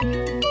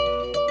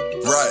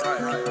Right.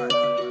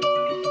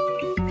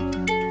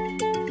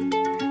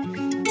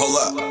 Hold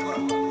up.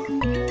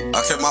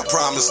 I kept my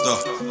promise though.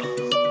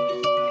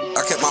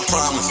 I kept my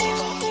promise.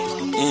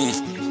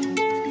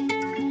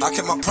 I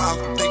kept my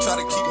promise. They try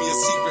to keep me a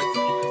secret.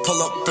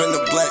 Pull up in the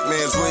black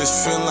man's wish,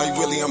 feeling like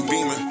really I'm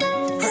beaming.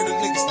 Heard a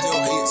nigga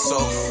still hate, so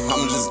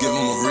I'ma just give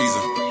him a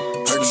reason.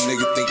 Heard a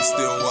nigga think he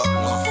still up,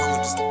 I'ma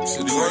just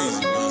shit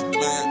crazy,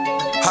 man.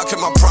 I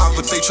kept my promise,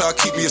 but they try to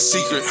keep me a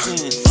secret.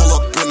 Pull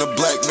up in the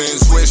black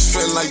man's wish,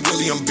 feeling like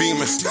really I'm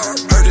beaming.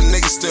 Heard a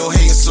nigga still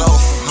hating, so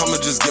I'ma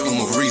just give him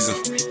a reason.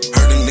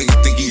 Heard a nigga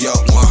think he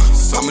up,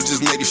 I'ma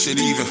just make this shit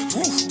even.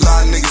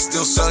 Lot of niggas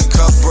still selling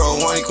cup,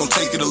 bro, I ain't gon'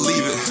 take it or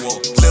leave it.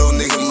 Little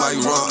nigga might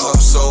run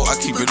up, so I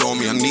keep it on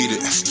me, I need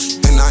it.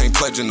 And I ain't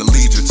pledging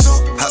allegiance.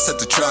 I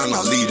set the trial and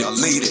I lead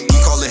it. We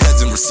call it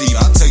heads and receive.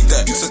 I take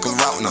that. You took a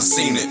route and I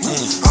seen it.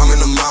 I'm in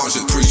the mountains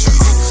just preaching.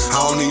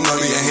 I don't need none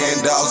of your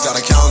handouts. Got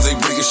accounts, they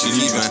breaking shit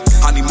even.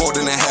 I need more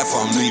than a half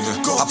or I'm leaving.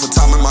 I put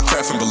time in my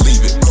craft and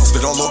believe it.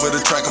 Spit all over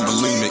the track and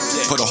believe it.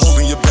 Put a hole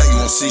in your back, you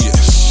won't see it.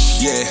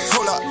 Yeah,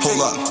 hold up.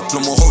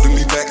 No more holding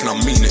me back and I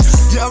mean it.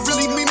 Yeah, I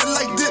really mean it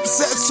like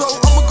Dipset, so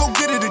I'ma go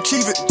get it,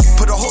 achieve it.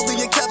 Put a hole in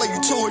your cat like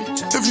you toy.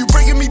 If you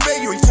bringing me back,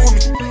 you ain't for me.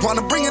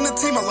 Wanna bring in the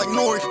team, I like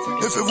Nori.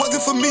 If it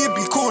wasn't for me, it'd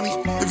be corny.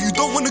 If you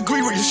don't wanna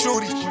agree with your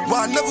shorty,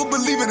 why I never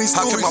believe in these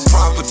stories. I kept my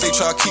promise, but they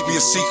try to keep me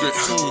a secret.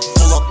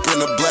 Pull up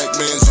in a black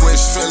man's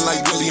wish, feeling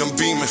like really I'm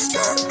beaming.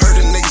 Heard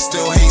a nigga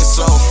still hating,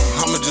 so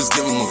I'ma just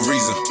give him a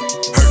reason.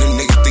 Heard a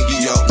nigga think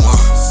he up,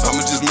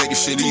 I'ma just make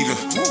this shit even.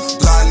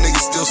 Lot of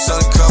niggas still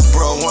selling cup,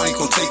 bro, I ain't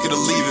gon' take it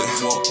or leave it.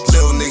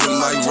 Little nigga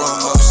might run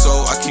up, so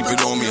I keep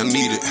it on me, I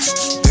need it.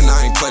 And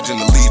I ain't pledging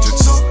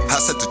allegiance. I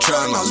set the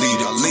trial and I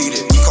lead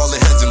it. We call it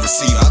heads and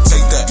receive. I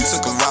take that. You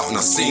took a route and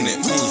I seen it.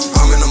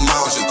 I'm in the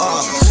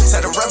mountains.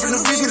 Had a rapper to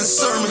read me the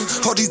sermon.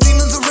 All these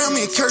demons around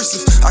me are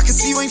curses. I can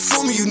see you ain't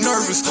for me, you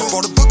nervous.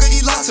 Brought a book of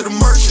Eli to the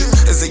merchant.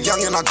 As a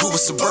youngin', I grew with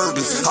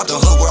Suburbans. Out the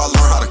hood where I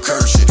learned how to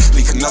curse shit.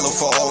 Lee Canelo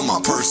for all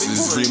my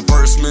purses.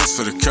 Reimbursements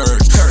for the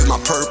courage. It's my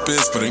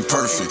purpose, but ain't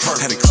perfect.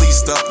 Had it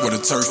cleased up where the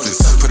turf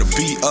is. Put a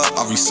beat up,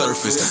 I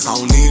resurface. I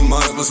don't need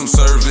much but some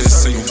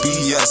service. Ain't no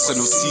BS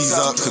and no C's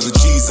up, cause the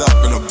G's up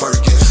in a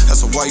Birkin.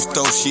 That's a wife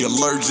though, she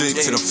allergic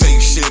to the fake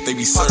shit they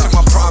be serving.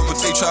 My prime, but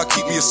they try to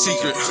keep me a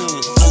secret.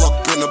 Pull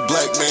up in a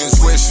black man's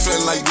wish,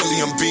 feeling like really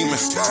I'm beaming.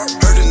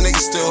 Heard a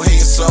nigga still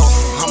hating, so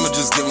I'ma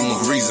just give him a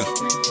reason.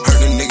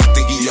 Heard a nigga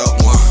think he up,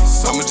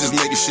 I'ma just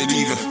make this shit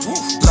even.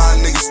 Lot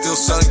of niggas still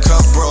selling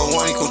cup, bro,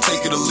 I ain't gon'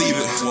 take it or leave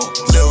it.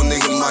 Little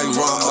nigga might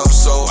run up,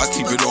 so I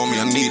keep it on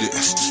me, I need it.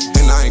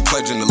 And I ain't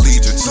pledging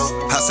allegiance.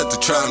 I set the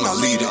trial and I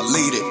lead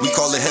it. We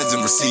call it heads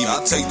and receive. I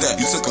take that.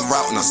 You took a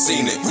route and I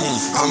seen it.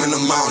 I'm in the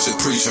mountains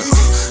just preaching.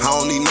 I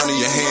don't need none of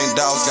your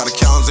handouts. Got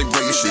accounts, they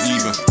breaking shit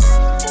even.